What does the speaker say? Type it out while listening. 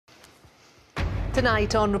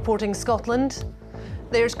Tonight on Reporting Scotland,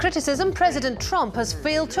 there's criticism President Trump has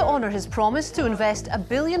failed to honour his promise to invest £1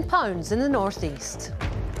 billion in the North East.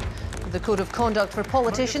 The Code of Conduct for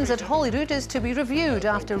politicians at Holyrood is to be reviewed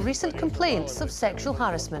after recent complaints of sexual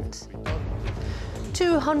harassment.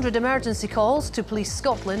 200 emergency calls to Police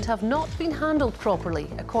Scotland have not been handled properly,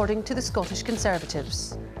 according to the Scottish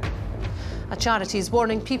Conservatives. A charity is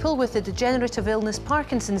warning people with the degenerative illness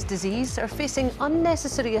Parkinson's disease are facing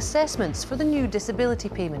unnecessary assessments for the new disability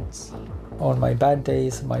payments. On my bad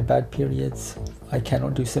days, my bad periods, I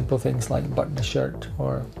cannot do simple things like button a shirt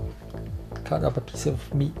or cut up a piece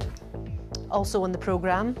of meat. Also on the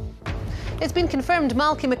programme, it's been confirmed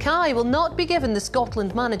Malky Mackay will not be given the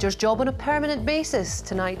Scotland manager's job on a permanent basis.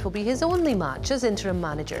 Tonight will be his only match as interim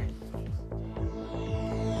manager.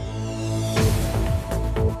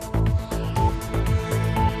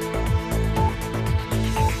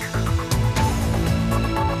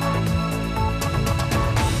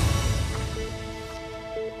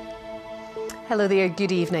 Hello there,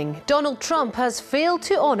 good evening. Donald Trump has failed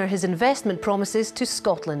to honour his investment promises to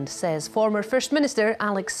Scotland, says former First Minister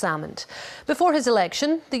Alex Salmond. Before his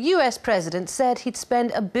election, the US President said he'd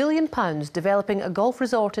spend £1 billion developing a golf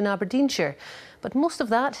resort in Aberdeenshire, but most of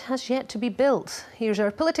that has yet to be built. Here's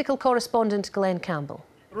our political correspondent Glenn Campbell.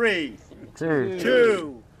 3,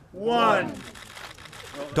 2, 1...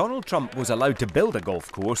 Donald Trump was allowed to build a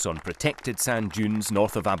golf course on protected sand dunes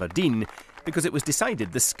north of Aberdeen because it was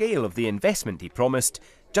decided the scale of the investment he promised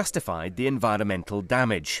justified the environmental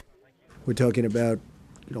damage. We're talking about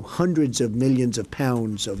hundreds of millions of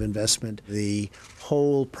pounds of investment. The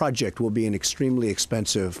whole project will be an extremely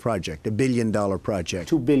expensive project, $1 billion project.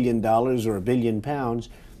 $2 billion or £1 billion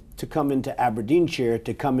to come into Aberdeenshire,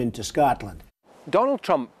 to come into Scotland. Donald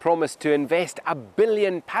Trump promised to invest £1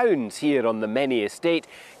 billion here on the Menny estate,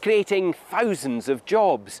 creating thousands of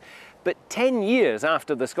jobs. But 10 years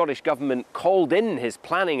after the Scottish Government called in his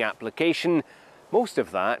planning application, most of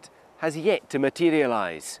that has yet to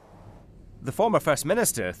materialise. The former First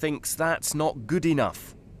Minister thinks that's not good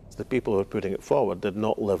enough. The people who are putting it forward did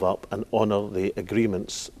not live up and honour the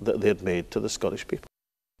agreements that they had made to the Scottish people.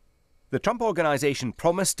 The Trump organisation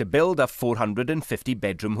promised to build a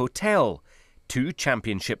 450-bedroom hotel, 2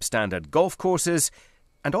 championship standard golf courses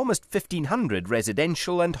and almost 1,500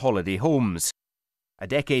 residential and holiday homes. A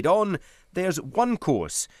decade on, there's 1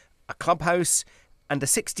 course, a clubhouse and a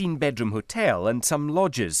 16-bedroom hotel and some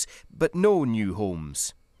lodges, but no new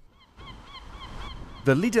homes.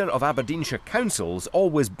 The leader of Aberdeenshire Council's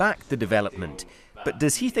always backed the development, but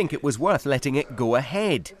does he think it was worth letting it go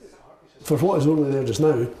ahead? For what is only there just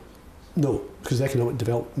now, no, because the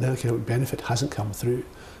economic benefit hasn't come through.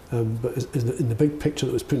 But in the big picture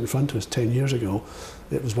that was put in front of us 10 years ago,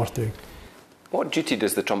 it was worth doing. What duty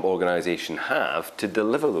does the Trump organisation have to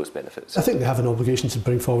deliver those benefits? I think they have an obligation to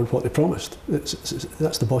bring forward what they promised.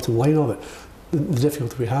 That's the bottom line of it. The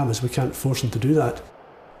difficulty we have is we can't force them to do that.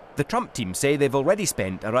 The Trump team say they've already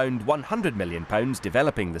spent around £100 million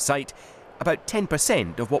developing the site, about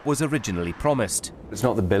 10% of what was originally promised. It's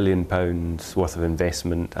not the £1 billion worth of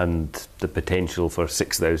investment and the potential for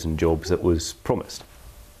 6,000 jobs that was promised.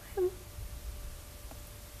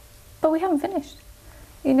 But we haven't finished.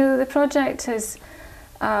 The project is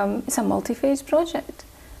it's a multi-phase project,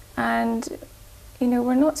 and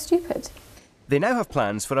we're not stupid. They now have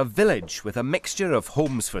plans for a village with a mixture of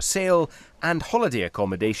homes for sale and holiday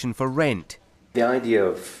accommodation for rent. The idea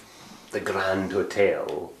of the Grand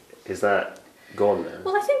Hotel, is that gone now?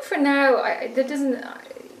 Well, I think for now it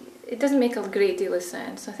doesn't make a great deal of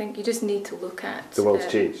sense. I think you just need to look at... The world's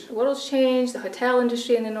changed. The world's changed. The hotel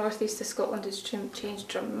industry in the northeast of Scotland has changed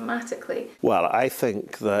dramatically. Well, I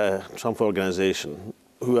think the Trump organisation,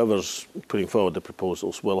 whoever's putting forward the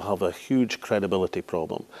proposals, will have a huge credibility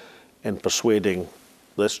problem in persuading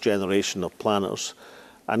this generation of planners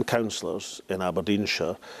and councillors in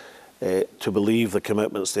Aberdeenshire to believe the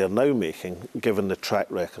commitments they are now making, given the track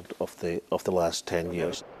record of the last 10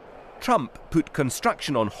 years. Trump put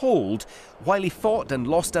construction on hold while he fought and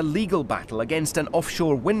lost a legal battle against an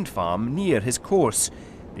offshore wind farm near his course.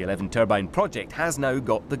 The 11-turbine project has now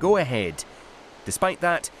got the go-ahead. Despite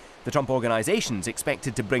that, the Trump organisation's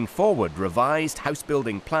expected to bring forward revised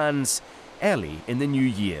house-building plans early in the new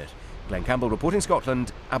year. Glenn Campbell, Reporting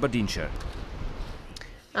Scotland, Aberdeenshire.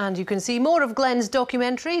 And you can see more of Glenn's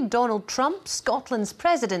documentary, Donald Trump, Scotland's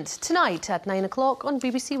President, tonight at 9 o'clock on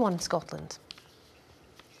BBC One Scotland.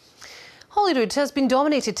 Holyrood has been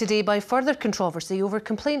dominated today by further controversy over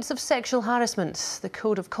complaints of sexual harassment. The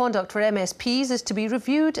Code of Conduct for MSPs is to be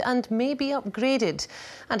reviewed and may be upgraded.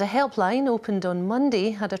 And a helpline opened on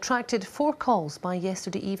Monday had attracted 4 calls by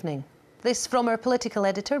yesterday evening. This from our political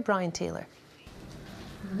editor, Brian Taylor.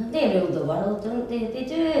 They rule the world, don't they? They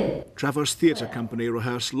do. Travers Theatre Company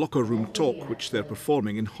rehearse Locker Room Talk, which they're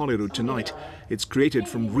performing in Holyrood tonight. It's created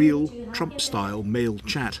from real, Trump-style male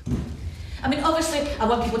chat. I mean, obviously, I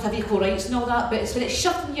want people to have equal rights and all that, but it's when it's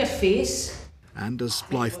shoved in your face. And as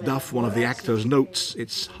Blythe Duff, one of the actors, notes,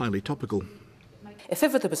 it's highly topical. If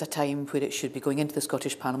ever there was a time where it should be going into the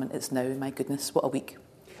Scottish Parliament, it's now. My goodness, what a week.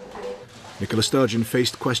 Nicola Sturgeon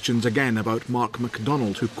faced questions again about Mark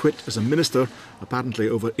MacDonald, who quit as a minister, apparently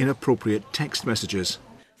over inappropriate text messages.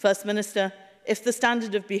 First Minister, if the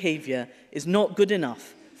standard of behaviour is not good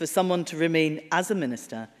enough for someone to remain as a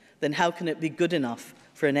minister, then how can it be good enough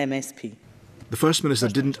for an MSP? The First Minister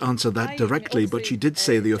didn't answer that directly, but she did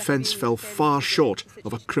say the offence fell far short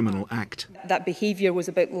of a criminal act. That behaviour was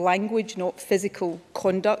about language, not physical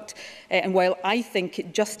conduct. And while I think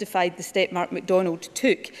it justified the step Mark MacDonald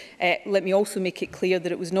took, let me also make it clear that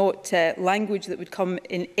it was not language that would come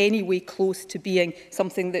in any way close to being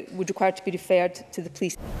something that would require to be referred to the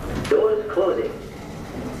police. Doors closing.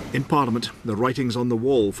 In Parliament, the writing's on the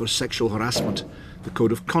wall for sexual harassment. The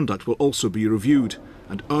Code of Conduct will also be reviewed,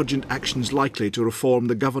 and urgent actions likely to reform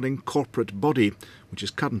the governing corporate body, which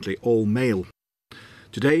is currently all male.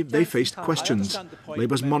 Today, they faced questions.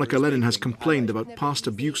 Labour's Monica Lennon has complained about past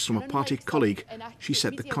abuse from a party colleague. She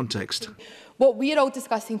set the context. What we are all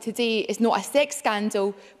discussing today is not a sex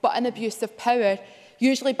scandal, but an abuse of power,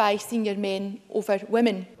 usually by senior men over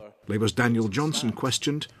women. Labour's Daniel Johnson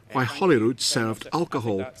questioned why Holyrood served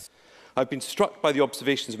alcohol. I've been struck by the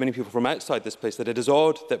observations of many people from outside this place that it is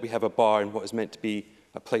odd that we have a bar in what is meant to be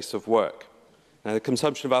a place of work. Now, the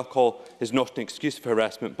consumption of alcohol is not an excuse for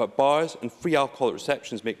harassment, but bars and free alcohol at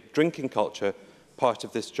receptions make drinking culture part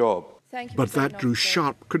of this job. But that drew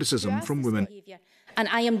sharp criticism from women. And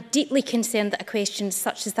I am deeply concerned that a question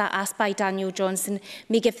such as that asked by Daniel Johnson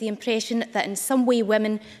may give the impression that in some way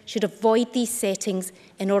women should avoid these settings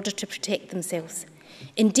in order to protect themselves.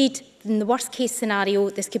 Indeed, in the worst case scenario,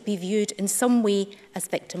 this could be viewed in some way as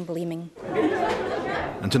victim blaming.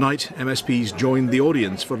 And tonight, MSPs joined the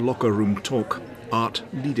audience for Locker Room Talk. Art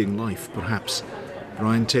leading life, perhaps.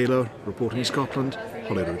 Ryan Taylor, reporting Scotland,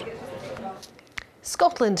 Holyrood.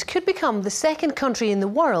 Scotland could become the second country in the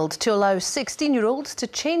world to allow 16-year-olds to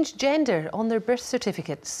change gender on their birth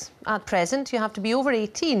certificates. At present, you have to be over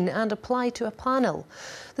 18 and apply to a panel.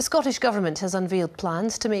 The Scottish Government has unveiled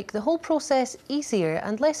plans to make the whole process easier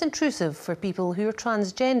and less intrusive for people who are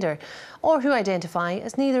transgender or who identify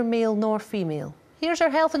as neither male nor female. Here's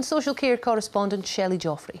our health and social care correspondent, Shelley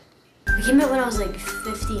Joffrey. I came out when I was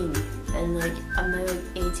 15 and I'm now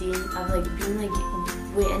 18. I've been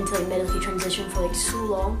waiting to medically transition for so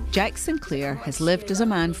long. Jack Sinclair has lived as a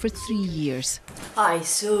man for 3 years. Hi,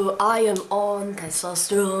 so I am on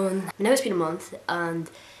testosterone. Now it's been a month and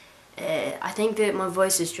I think that my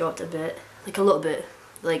voice has dropped a bit, a little bit.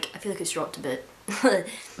 I feel like it's dropped a bit.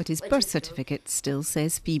 But his birth certificate still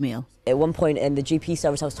says female. At one point in the GP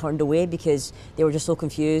service I was turned away because they were just so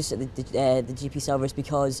confused at the GP service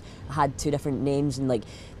because I had two different names and my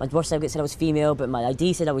birth certificate said I was female but my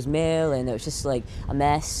ID said I was male and it was just a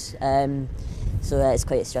mess. So it's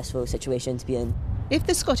quite a stressful situation to be in. If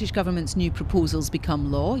the Scottish Government's new proposals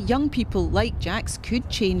become law, young people like Jack's could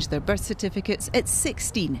change their birth certificates at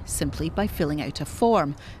 16 simply by filling out a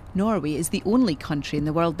form. Norway is the only country in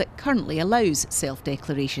the world that currently allows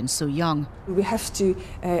self-declaration so young. We have to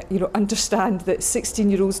understand that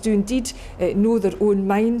 16-year-olds do indeed know their own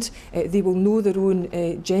mind, they will know their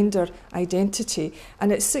own gender identity,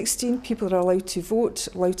 and at 16 people are allowed to vote,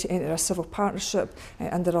 allowed to enter a civil partnership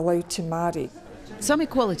and they're allowed to marry. Some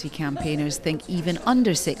equality campaigners think even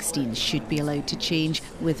under 16 should be allowed to change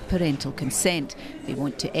with parental consent. They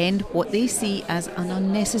want to end what they see as an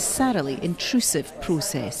unnecessarily intrusive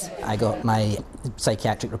process. I got my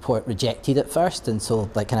psychiatric report rejected at first, and so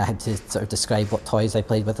I had to sort of describe what toys I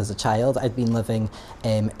played with as a child. I'd been living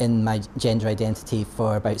in my gender identity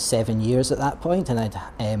for about 7 years at that point,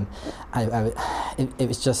 and it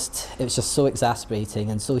was just so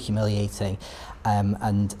exasperating and so humiliating.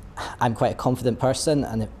 And I'm quite a confident person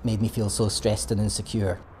and it made me feel so stressed and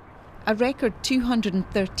insecure. A record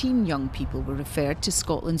 213 young people were referred to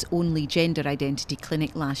Scotland's only gender identity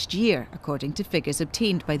clinic last year, according to figures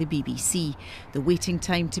obtained by the BBC. The waiting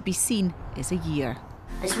time to be seen is a year.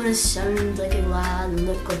 I just want to sound like a lad and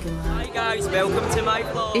look like a lad. Hi guys, welcome to my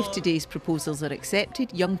vlog. If today's proposals are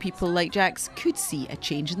accepted, young people like Jack's could see a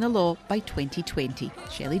change in the law by 2020.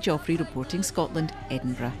 Shelley Joffrey, reporting Scotland,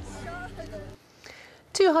 Edinburgh.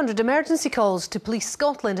 200 emergency calls to Police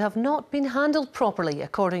Scotland have not been handled properly,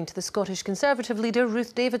 according to the Scottish Conservative leader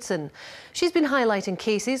Ruth Davidson. She's been highlighting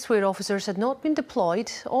cases where officers had not been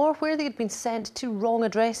deployed or where they had been sent to wrong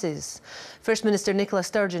addresses. First Minister Nicola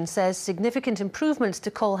Sturgeon says significant improvements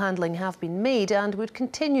to call handling have been made and would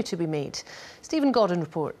continue to be made. Stephen Godden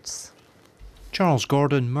reports. Charles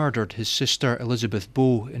Gordon murdered his sister Elizabeth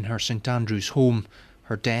Bow in her St Andrews home.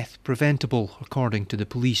 Her death preventable, according to the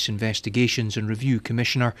Police Investigations and Review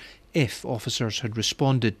Commissioner, if officers had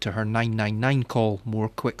responded to her 999 call more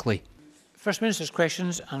quickly. First Minister's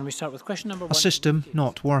questions, and we start with question number 1. A system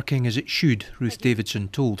not working as it should, Ruth Davidson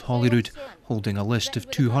told Holyrood, holding a list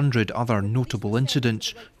of 200 other notable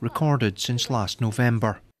incidents recorded since last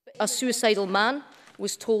November. A suicidal man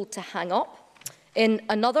was told to hang up. In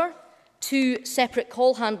another, 2 separate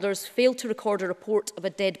call handlers failed to record a report of a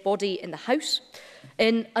dead body in the house.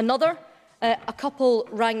 In another, a couple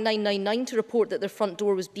rang 999 to report that their front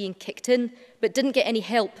door was being kicked in, but didn't get any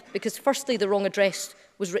help because firstly the wrong address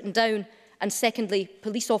was written down and secondly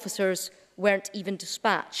police officers weren't even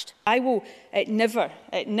dispatched. I will never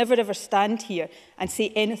ever stand here and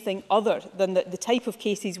say anything other than that the type of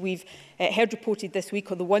cases we've heard reported this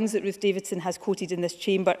week, or the ones that Ruth Davidson has quoted in this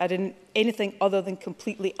chamber, are anything other than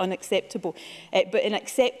completely unacceptable. But in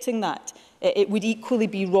accepting that, it would equally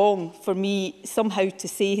be wrong for me somehow to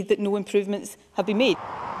say that no improvements have been made.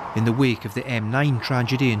 In the wake of the M9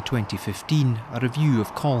 tragedy in 2015, a review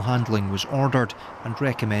of call handling was ordered and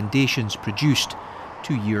recommendations produced.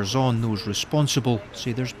 2 years on, those responsible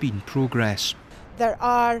say there's been progress. There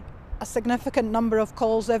are a significant number of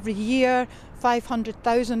calls every year,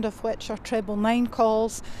 500,000 of which are 999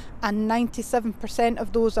 calls, and 97%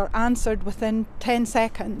 of those are answered within 10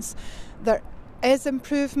 seconds. There is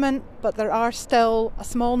improvement, but there are still a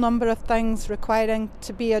small number of things requiring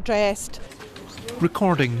to be addressed.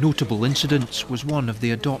 Recording notable incidents was one of the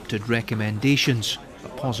adopted recommendations, a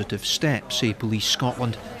positive step, say Police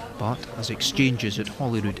Scotland. But, as exchanges at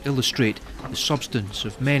Holyrood illustrate, the substance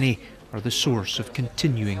of many are the source of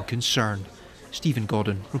continuing concern. Stephen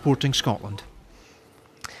Godden, reporting Scotland.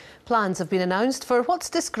 Plans have been announced for what's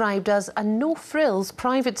described as a no-frills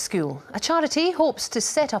private school. A charity hopes to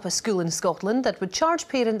set up a school in Scotland that would charge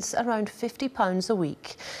parents around £50 a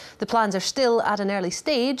week. The plans are still at an early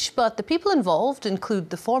stage, but the people involved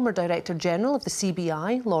include the former Director General of the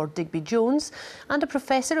CBI, Lord Digby Jones, and a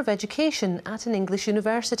Professor of Education at an English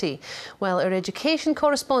university. Well, our education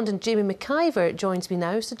correspondent Jamie McIver joins me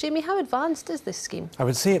now. So Jamie, how advanced is this scheme? I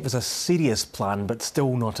would say it was a serious plan, but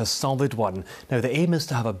still not a solid one. Now, the aim is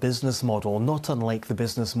to have a business model not unlike the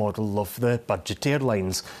business model of the budget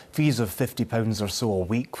airlines. Fees of £50 or so a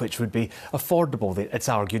week, which would be affordable, it's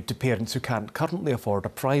argued, to parents who can't currently afford a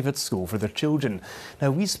private school for their children.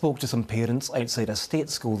 Now, we spoke to some parents outside a state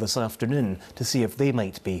school this afternoon to see if they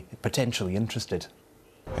might be potentially interested.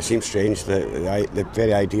 It seems strange that the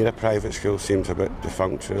very idea of private school seems a bit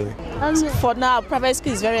defunct, really. For now, private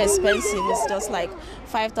school is very expensive. It's just like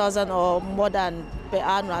 5,000 or more than per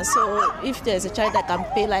annum. So if there's a child that can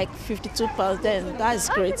pay like £52, then that's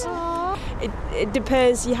great. It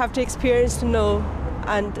depends. You have to experience to know,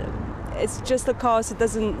 and it's just the cost. It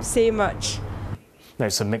doesn't say much. Now,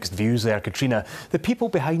 some mixed views there, Katrina. The people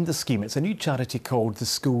behind the scheme, it's a new charity called the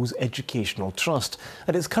Schools Educational Trust,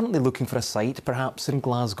 and it's currently looking for a site, perhaps in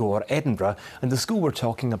Glasgow or Edinburgh, and the school we're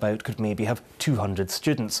talking about could maybe have 200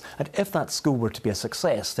 students. And if that school were to be a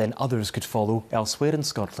success, then others could follow elsewhere in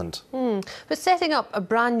Scotland. But setting up a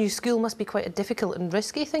brand new school must be quite a difficult and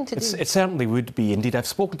risky thing to do. It certainly would be. Indeed, I've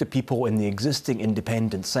spoken to people in the existing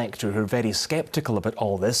independent sector who are very sceptical about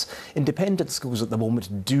all this. Independent schools at the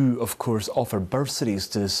moment do, of course, offer bursaries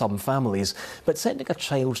to some families, but sending a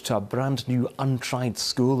child to a brand new untried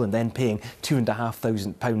school and then paying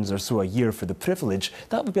 £2,500 or so a year for the privilege,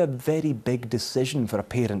 that would be a very big decision for a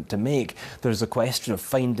parent to make. There's a question of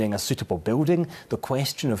finding a suitable building, the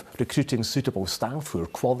question of recruiting suitable staff who are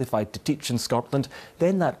qualified to teach in Scotland,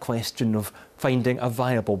 then that question of finding a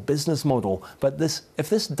viable business model. But if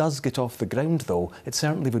this does get off the ground, though, it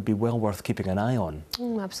certainly would be well worth keeping an eye on.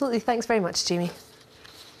 Absolutely. Thanks very much, Jamie.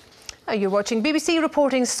 Now you're watching BBC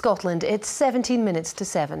Reporting Scotland. It's 17 minutes to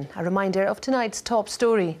 7. A reminder of tonight's top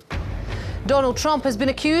story. Donald Trump has been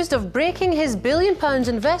accused of breaking his £1 billion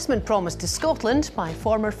investment promise to Scotland by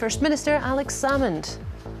former First Minister Alex Salmond.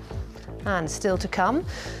 And still to come,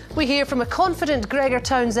 we hear from a confident Gregor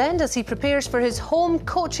Townsend as he prepares for his home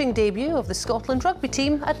coaching debut of the Scotland rugby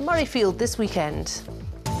team at Murrayfield this weekend.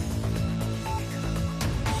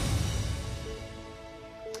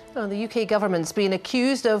 Well, the UK government's been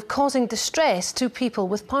accused of causing distress to people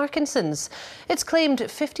with Parkinson's. It's claimed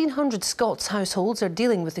 1,500 Scots households are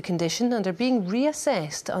dealing with the condition and are being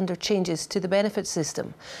reassessed under changes to the benefit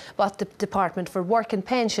system. But the Department for Work and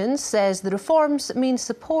Pensions says the reforms mean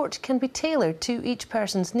support can be tailored to each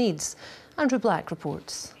person's needs. Andrew Black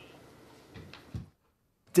reports.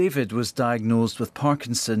 David was diagnosed with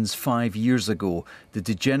Parkinson's 5 years ago. The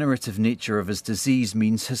degenerative nature of his disease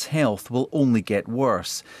means his health will only get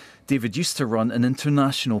worse. David used to run an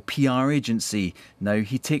international PR agency. Now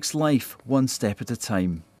he takes life one step at a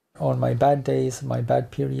time. On my bad days, my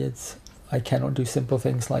bad periods, I cannot do simple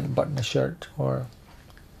things like button a shirt or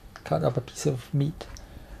cut up a piece of meat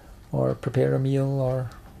or prepare a meal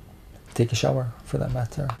or take a shower, for that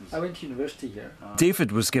matter. I went to university here.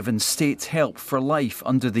 David was given state help for life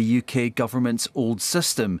under the UK government's old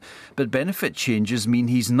system, but benefit changes mean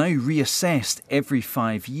he's now reassessed every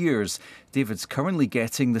 5 years. David's currently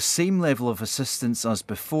getting the same level of assistance as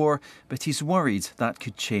before, but he's worried that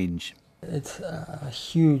could change. It's a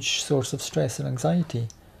huge source of stress and anxiety,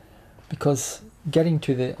 because getting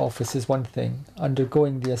to the office is one thing,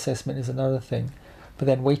 undergoing the assessment is another thing, but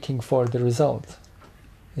then waiting for the result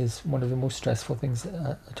is one of the most stressful things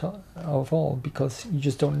of all, because you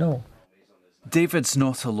just don't know. David's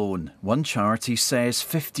not alone. One charity says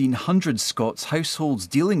 1,500 Scots households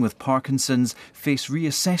dealing with Parkinson's face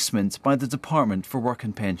reassessment by the Department for Work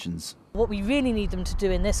and Pensions. What we really need them to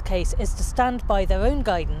do in this case is to stand by their own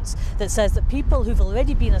guidance that says that people who've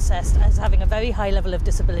already been assessed as having a very high level of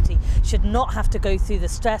disability should not have to go through the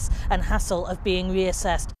stress and hassle of being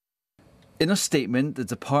reassessed. In a statement, the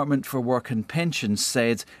Department for Work and Pensions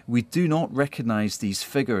said, "We do not recognise these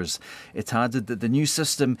figures." It added that the new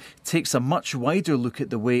system takes a much wider look at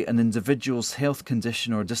the way an individual's health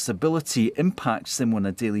condition or disability impacts them on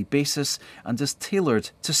a daily basis and is tailored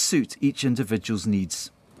to suit each individual's needs.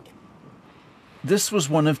 This was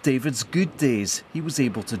one of David's good days. He was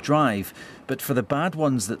able to drive. But for the bad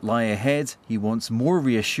ones that lie ahead, he wants more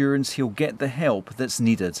reassurance he'll get the help that's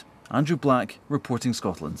needed. Andrew Black, reporting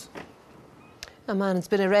Scotland. A man has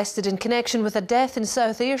been arrested in connection with a death in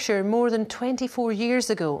South Ayrshire more than 24 years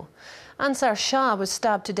ago. Ansar Shah was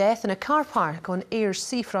stabbed to death in a car park on Ayers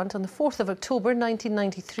seafront on the 4th of October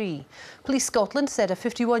 1993. Police Scotland said a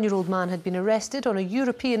 51-year-old man had been arrested on a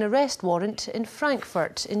European arrest warrant in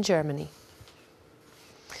Frankfurt in Germany.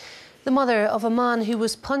 The mother of a man who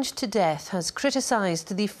was punched to death has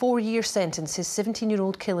criticised the 4-year sentence his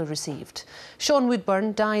 17-year-old killer received. Sean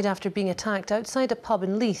Woodburn died after being attacked outside a pub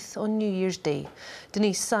in Leith on New Year's Day.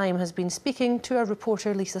 Denise Syme has been speaking to our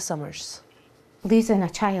reporter Lisa Summers. Losing a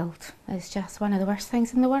child is just one of the worst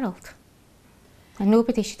things in the world, and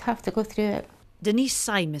nobody should have to go through it. Denise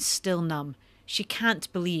Syme is still numb. She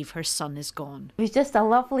can't believe her son is gone. He was just a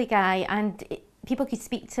lovely guy, and people could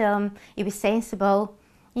speak to him. He was sensible.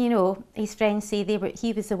 You know, his friends say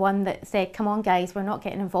he was the one that said, "Come on guys, we're not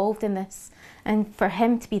getting involved in this." And for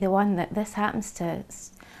him to be the one that this happens to,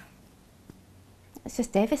 it's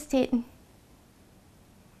just devastating.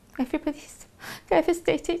 Everybody's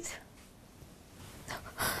devastated.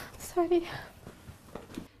 Sorry.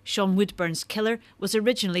 Sean Woodburn's killer was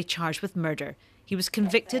originally charged with murder. He was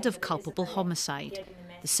convicted of culpable homicide.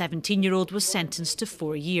 The 17-year-old was sentenced to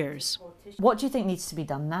 4 years. What do you think needs to be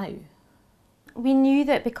done now? We knew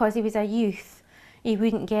that because he was a youth, he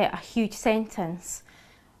wouldn't get a huge sentence.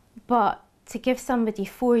 But to give somebody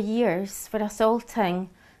 4 years for assaulting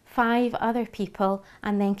 5 other people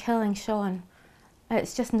and then killing Sean,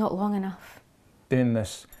 it's just not long enough. Doing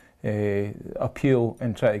this appeal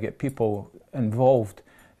and try to get people involved,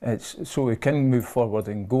 so we can move forward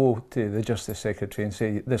and go to the Justice Secretary and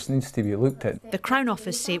say this needs to be looked at. The Crown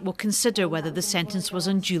Office say it will consider whether the sentence was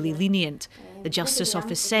unduly lenient. The Justice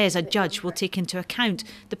Office says a judge will take into account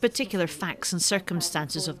the particular facts and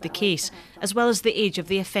circumstances of the case, as well as the age of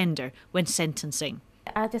the offender when sentencing.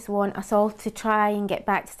 I just want us all to try and get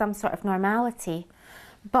back to some sort of normality,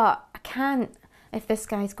 but I can't if this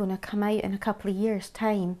guy's going to come out in a couple of years'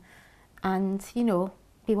 time and, you know,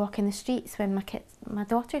 be walking the streets when my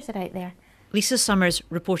daughters are out there. Lisa Summers,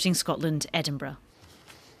 reporting Scotland, Edinburgh.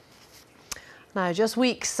 Now, just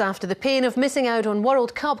weeks after the pain of missing out on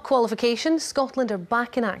World Cup qualification, Scotland are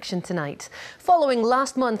back in action tonight. Following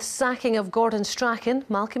last month's sacking of Gordon Strachan,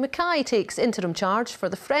 Malky Mackay takes interim charge for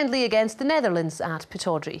the friendly against the Netherlands at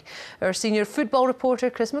Pittodrie. Our senior football reporter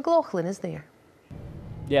Chris McLaughlin is there.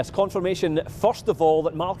 Yes, confirmation first of all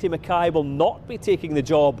that Malky Mackay will not be taking the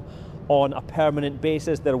job on a permanent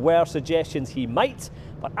basis. There were suggestions he might,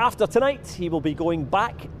 but after tonight he will be going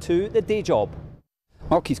back to the day job.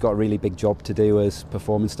 Marky's got a really big job to do as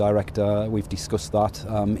performance director. We've discussed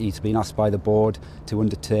that. He's been asked by the board to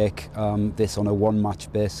undertake this on a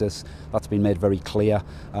one-match basis. That's been made very clear,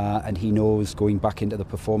 and he knows going back into the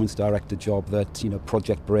performance director job that, you know,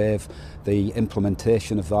 Project Brave, the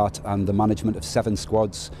implementation of that and the management of 7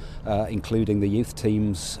 squads, including the youth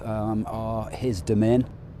teams, are his domain.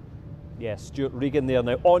 Yes, Stuart Regan there.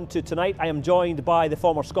 Now on to tonight. I am joined by the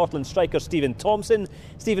former Scotland striker Stephen Thompson.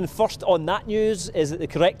 Stephen, first on that news, is it the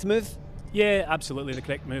correct move? Yeah, absolutely the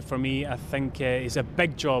correct move for me. I think it's a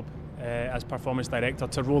big job as performance director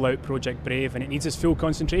to roll out Project Brave, and it needs his full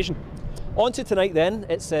concentration. On to tonight then.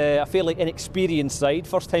 It's a fairly inexperienced side.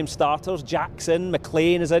 First time starters. Jackson,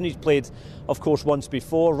 McLean is in. He's played, of course, once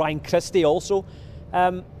before. Ryan Christie also.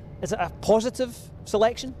 Is it a positive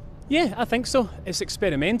selection? Yeah, I think so. It's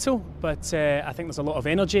experimental, but I think there's a lot of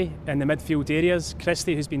energy in the midfield areas.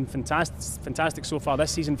 Christie, who's been fantastic so far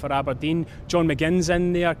this season for Aberdeen. John McGinn's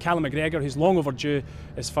in there. Callum McGregor, who's long overdue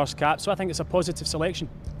his first cap. So I think it's a positive selection.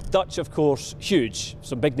 Dutch, of course, huge.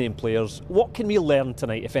 Some big name players. What can we learn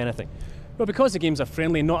tonight, if anything? Well, because the games are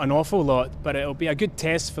friendly, not an awful lot, but it'll be a good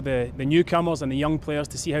test for the newcomers and the young players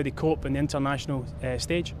to see how they cope in the international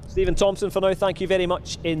stage. Stephen Thompson for now, thank you very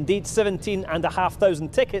much indeed.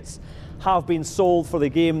 17,500 tickets have been sold for the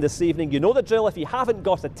game this evening. You know the drill. If you haven't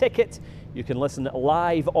got a ticket, you can listen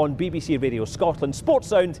live on BBC Radio Scotland. Sports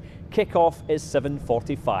Sound kick-off is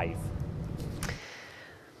 7:45.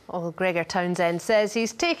 Well, Gregor Townsend says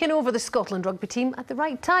he's taken over the Scotland rugby team at the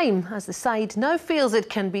right time, as the side now feels it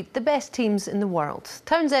can beat the best teams in the world.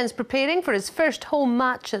 Townsend's preparing for his first home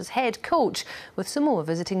match as head coach, with Samoa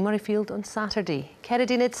visiting Murrayfield on Saturday.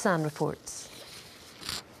 Kennedy Nidsan reports.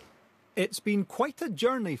 It's been quite a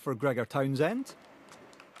journey for Gregor Townsend.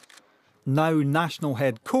 Now national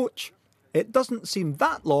head coach, it doesn't seem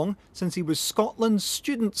that long since he was Scotland's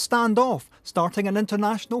student standoff, starting an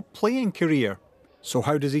international playing career. So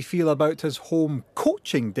how does he feel about his home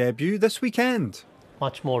coaching debut this weekend?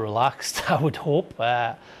 Much more relaxed, I would hope.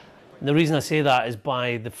 The reason I say that is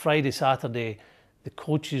by the Friday, Saturday, the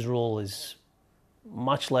coach's role is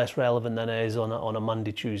much less relevant than it is on a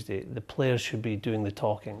Monday, Tuesday. The players should be doing the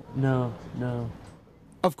talking. No.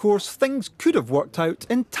 Of course, things could have worked out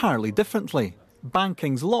entirely differently.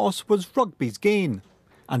 Banking's loss was rugby's gain.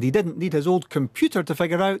 And he didn't need his old computer to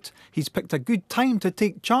figure out he's picked a good time to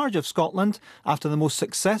take charge of Scotland after the most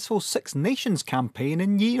successful Six Nations campaign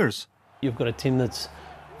in years. You've got a team that's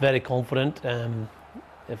very confident.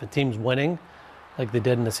 If a team's winning, like they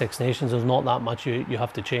did in the Six Nations, there's not that much you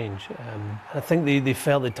have to change. I think they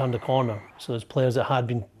felt they turned a corner. So there's players that had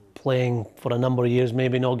been playing for a number of years,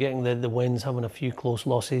 maybe not getting the wins, having a few close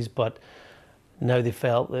losses, but now they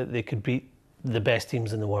felt that they could beat the best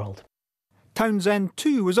teams in the world. Townsend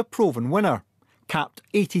too was a proven winner. Capped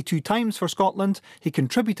 82 times for Scotland, he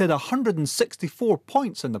contributed 164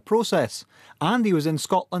 points in the process. And he was in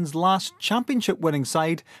Scotland's last championship-winning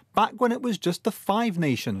side back when it was just the Five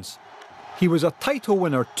Nations. He was a title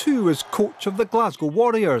winner too as coach of the Glasgow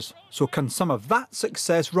Warriors. So can some of that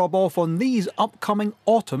success rub off on these upcoming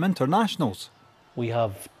autumn internationals? We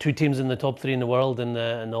have 2 teams in the top 3 in the world in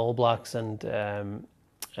the All Blacks and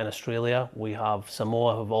in Australia. We have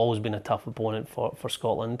Samoa, who've always been a tough opponent for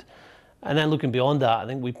Scotland. And then looking beyond that, I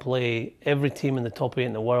think we play every team in the top 8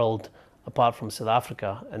 in the world, apart from South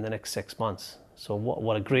Africa, in the next 6 months. So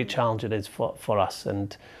what a great challenge it is for us.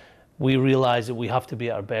 And we realise that we have to be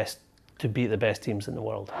at our best to beat the best teams in the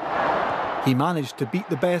world. He managed to beat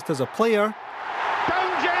the best as a player.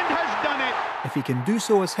 Townsend has done it! If he can do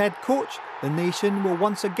so as head coach, the nation will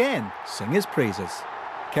once again sing his praises.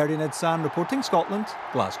 Kerry Nidsan reporting Scotland,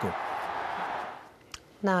 Glasgow.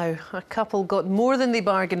 Now, a couple got more than they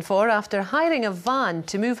bargained for after hiring a van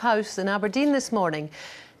to move house in Aberdeen this morning.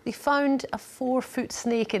 They found a 4-foot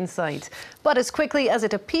snake inside. But as quickly as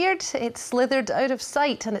it appeared, it slithered out of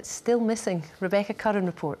sight and it's still missing. Rebecca Curran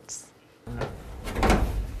reports.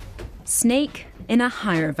 Snake in a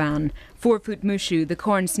hire van. 4-foot Mushu, the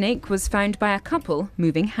corn snake, was found by a couple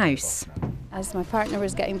moving house. As my partner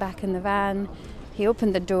was getting back in the van, he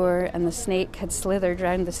opened the door and the snake had slithered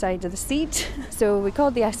round the side of the seat. So we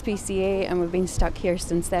called the SPCA and we've been stuck here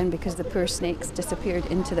since then because the poor snake's disappeared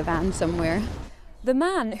into the van somewhere. The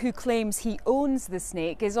man who claims he owns the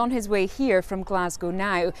snake is on his way here from Glasgow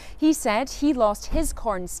now. He said he lost his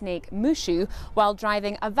corn snake Mushu while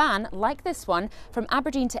driving a van like this one from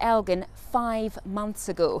Aberdeen to Elgin 5 months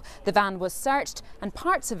ago. The van was searched and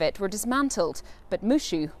parts of it were dismantled, but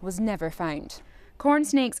Mushu was never found. Corn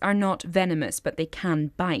snakes are not venomous, but they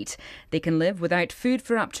can bite. They can live without food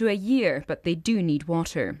for up to a year, but they do need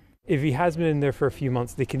water. If he has been in there for a few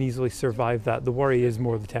months, they can easily survive that. The worry is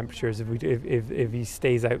more the temperatures. If he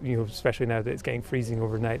stays out, especially now that it's getting freezing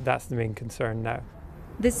overnight, that's the main concern now.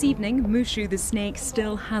 This evening, Mushu the snake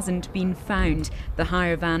still hasn't been found. The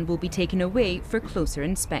hire van will be taken away for closer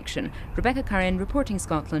inspection. Rebecca Curran, reporting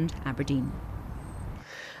Scotland, Aberdeen.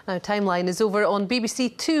 Now, Timeline is over on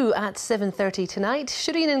BBC Two at 7:30 tonight.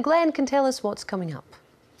 Shireen and Glenn can tell us what's coming up.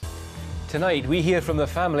 Tonight, we hear from the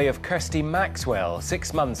family of Kirsty Maxwell,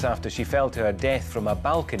 6 months after she fell to her death from a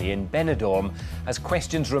balcony in Benidorm, as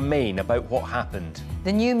questions remain about what happened.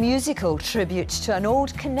 The new musical tribute to an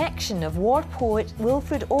old connection of war poet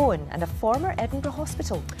Wilfred Owen and a former Edinburgh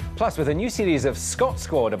hospital. Plus, with a new series of Scot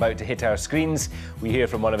Squad about to hit our screens, we hear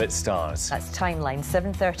from one of its stars. That's Timeline,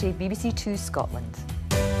 7:30, BBC Two Scotland.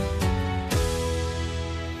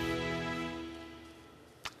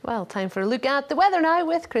 Well, time for a look at the weather now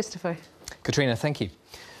with Christopher. Katrina, thank you.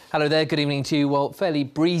 Hello there, good evening to you. Well, fairly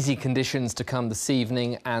breezy conditions to come this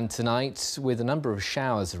evening and tonight with a number of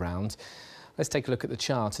showers around. Let's take a look at the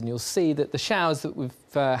chart and you'll see that the showers that we've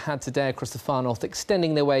had today across the far north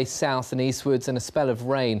extending their way south and eastwards, and a spell of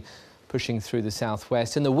rain pushing through the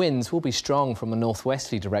southwest, and the winds will be strong from a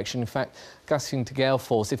northwesterly direction, in fact gusting to gale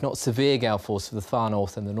force, if not severe gale force, for the far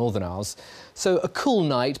north and the Northern Isles. So a cool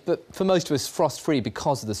night, but for most of us frost-free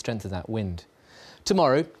because of the strength of that wind.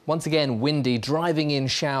 Tomorrow, once again windy, driving in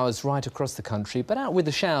showers right across the country, but out with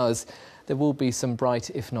the showers there will be some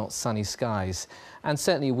bright, if not sunny skies, and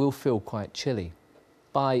certainly will feel quite chilly.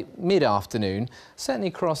 By mid-afternoon, certainly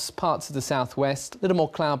across parts of the southwest, a little more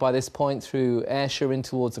cloud by this point through Ayrshire in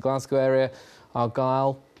towards the Glasgow area,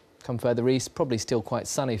 Argyll, come further east, probably still quite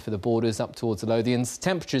sunny for the borders up towards the Lothians.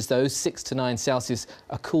 Temperatures though, 6 to 9 Celsius,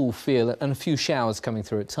 a cool feel and a few showers coming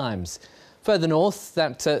through at times. Further north,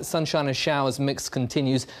 that sunshine and showers mix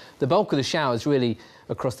continues. The bulk of the showers really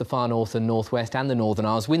across the far north and northwest and the Northern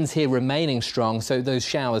Isles. Winds here remaining strong, so those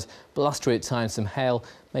showers blustery at times, some hail,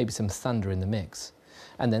 maybe some thunder in the mix.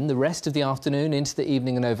 And then the rest of the afternoon into the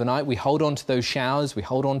evening and overnight, we hold on to those showers, we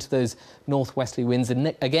hold on to those northwesterly winds,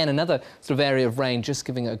 and again another sort of area of rain just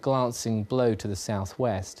giving a glancing blow to the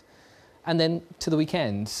southwest. And then to the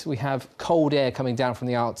weekend, we have cold air coming down from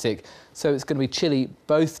the Arctic, so it's going to be chilly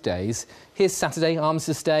both days. Here's Saturday,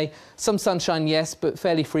 Armistice Day. Some sunshine, yes, but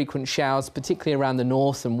fairly frequent showers, particularly around the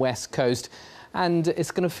north and west coast. And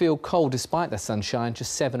it's going to feel cold despite the sunshine,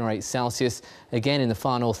 just 7 or 8 Celsius. Again, in the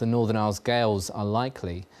far north and Northern Isles, gales are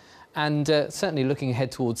likely. And certainly looking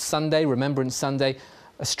ahead towards Sunday, Remembrance Sunday,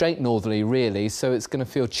 a straight northerly really, so it's going to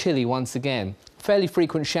feel chilly once again. Fairly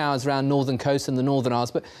frequent showers around northern coast and the Northern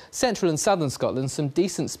Isles, but central and southern Scotland, some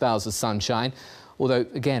decent spells of sunshine, although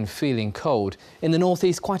again feeling cold. In the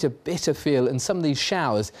northeast, quite a bitter feel, and some of these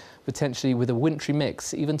showers potentially with a wintry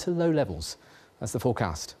mix, even to low levels. That's the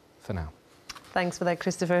forecast for now. Thanks for that,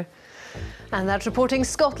 Christopher. And that's Reporting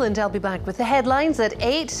Scotland. I'll be back with the headlines at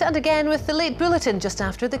 8 and again with the late bulletin just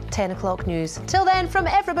after the 10 o'clock news. Till then, from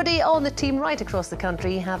everybody on the team right across the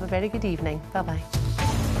country, have a very good evening. Bye-bye.